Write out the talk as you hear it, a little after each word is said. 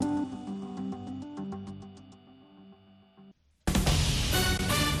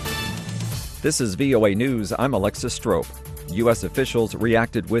This is VOA News. I'm Alexis Strope. U.S. officials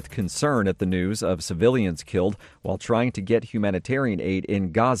reacted with concern at the news of civilians killed while trying to get humanitarian aid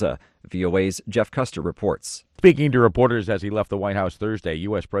in Gaza. VOA's Jeff Custer reports. Speaking to reporters as he left the White House Thursday,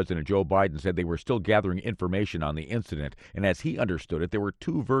 U.S. President Joe Biden said they were still gathering information on the incident, and as he understood it, there were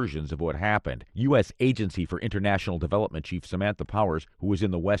two versions of what happened. U.S. Agency for International Development Chief Samantha Powers, who was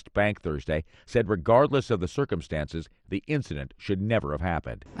in the West Bank Thursday, said regardless of the circumstances, the incident should never have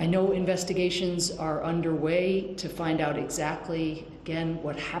happened. I know investigations are underway to find out exactly, again,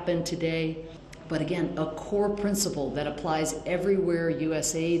 what happened today. But again, a core principle that applies everywhere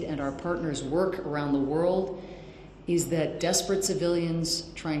U.S. aid and our partners work around the world is that desperate civilians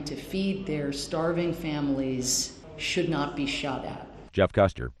trying to feed their starving families should not be shot at. Jeff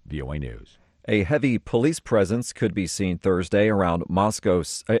Custer, VOA News. A heavy police presence could be seen Thursday around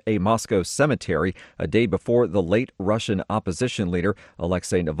a Moscow cemetery a day before the late Russian opposition leader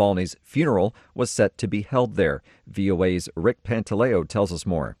Alexei Navalny's funeral was set to be held there. VOA's Rick Pantaleo tells us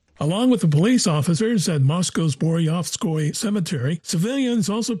more. Along with the police officers at Moscow's Boryovskoy Cemetery, civilians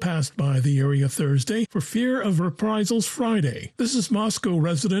also passed by the area Thursday for fear of reprisals Friday. This is Moscow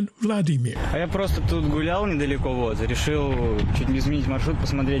resident Vladimir. Я просто тут гулял недалеко, решил чуть не изменить маршрут,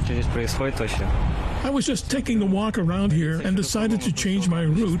 посмотреть, что здесь происходит вообще. I was just taking a walk around here and decided to change my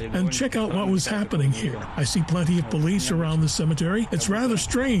route and check out what was happening here. I see plenty of police around the cemetery. It's rather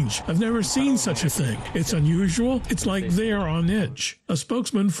strange. I've never seen such a thing. It's unusual. It's like they're on edge. A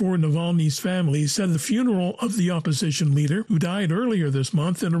spokesman for Navalny's family said the funeral of the opposition leader, who died earlier this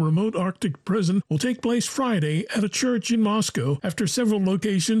month in a remote Arctic prison, will take place Friday at a church in Moscow after several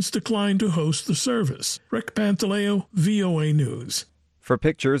locations declined to host the service. Rick Pantaleo, VOA News. For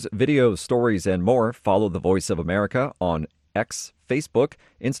pictures, videos, stories, and more, follow The Voice of America on X, Facebook,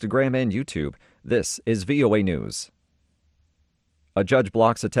 Instagram, and YouTube. This is VOA News. A judge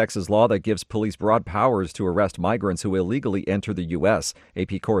blocks a Texas law that gives police broad powers to arrest migrants who illegally enter the U.S.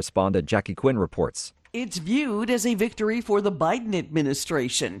 AP correspondent Jackie Quinn reports. It's viewed as a victory for the Biden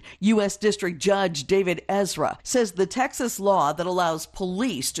administration. U.S. District Judge David Ezra says the Texas law that allows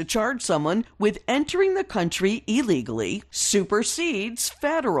police to charge someone with entering the country illegally supersedes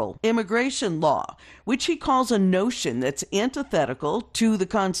federal immigration law, which he calls a notion that's antithetical to the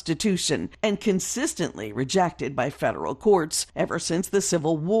Constitution and consistently rejected by federal courts ever since the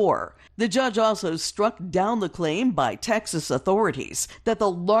Civil War. The judge also struck down the claim by Texas authorities that the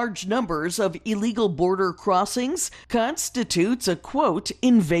large numbers of illegal border crossings constitutes a, quote,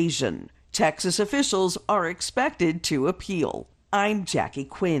 invasion. Texas officials are expected to appeal. I'm Jackie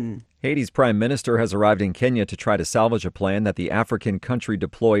Quinn. Haiti's prime minister has arrived in Kenya to try to salvage a plan that the African country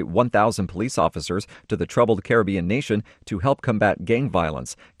deploy 1,000 police officers to the troubled Caribbean nation to help combat gang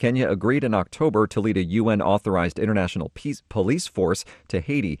violence. Kenya agreed in October to lead a UN-authorized international police force to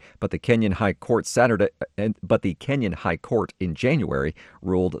Haiti, but the Kenyan High Court in January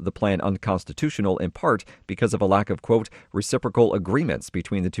ruled the plan unconstitutional in part because of a lack of, quote, reciprocal agreements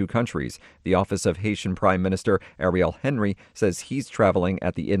between the two countries. The office of Haitian Prime Minister Ariel Henry says he's traveling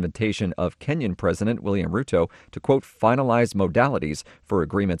at the invitation of Kenyan President William Ruto to, quote, finalize modalities for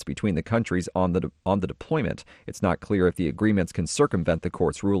agreements between the countries on the deployment. It's not clear if the agreements can circumvent the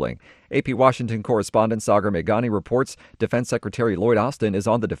court's ruling. AP Washington correspondent Sagar Meghani reports Defense Secretary Lloyd Austin is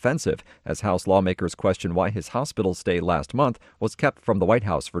on the defensive as House lawmakers question why his hospital stay last month was kept from the White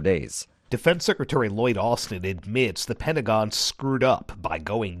House for days. Defense Secretary Lloyd Austin admits the Pentagon screwed up by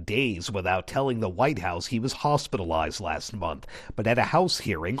going days without telling the White House he was hospitalized last month. But at a House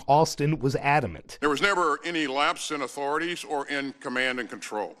hearing, Austin was adamant. There was never any lapse in authorities or in command and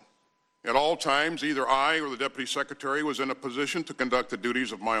control. At all times, either I or the Deputy Secretary was in a position to conduct the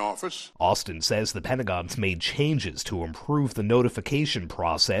duties of my office. Austin says the Pentagon's made changes to improve the notification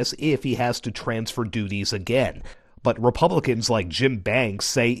process if he has to transfer duties again. But Republicans like Jim Banks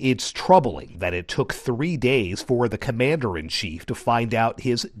say it's troubling that it took 3 days for the commander-in-chief to find out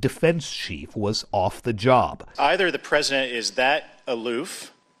his defense chief was off the job. Either the president is that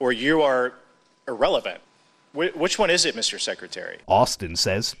aloof or you are irrelevant. Which one is it, Mr. Secretary? Austin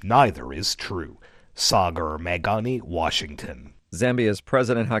says neither is true. Sagar Meghani, Washington. Zambia's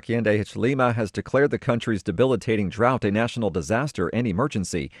President Hakainde Hichilema has declared the country's debilitating drought a national disaster and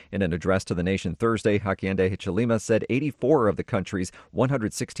emergency. In an address to the nation Thursday, Hakainde Hichilema said 84 of the country's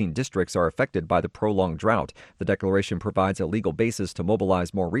 116 districts are affected by the prolonged drought. The declaration provides a legal basis to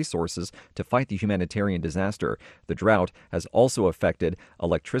mobilize more resources to fight the humanitarian disaster. The drought has also affected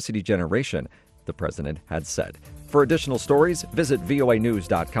electricity generation, the president had said. For additional stories, visit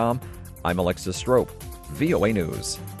voanews.com. I'm Alexis Strope, VOA News.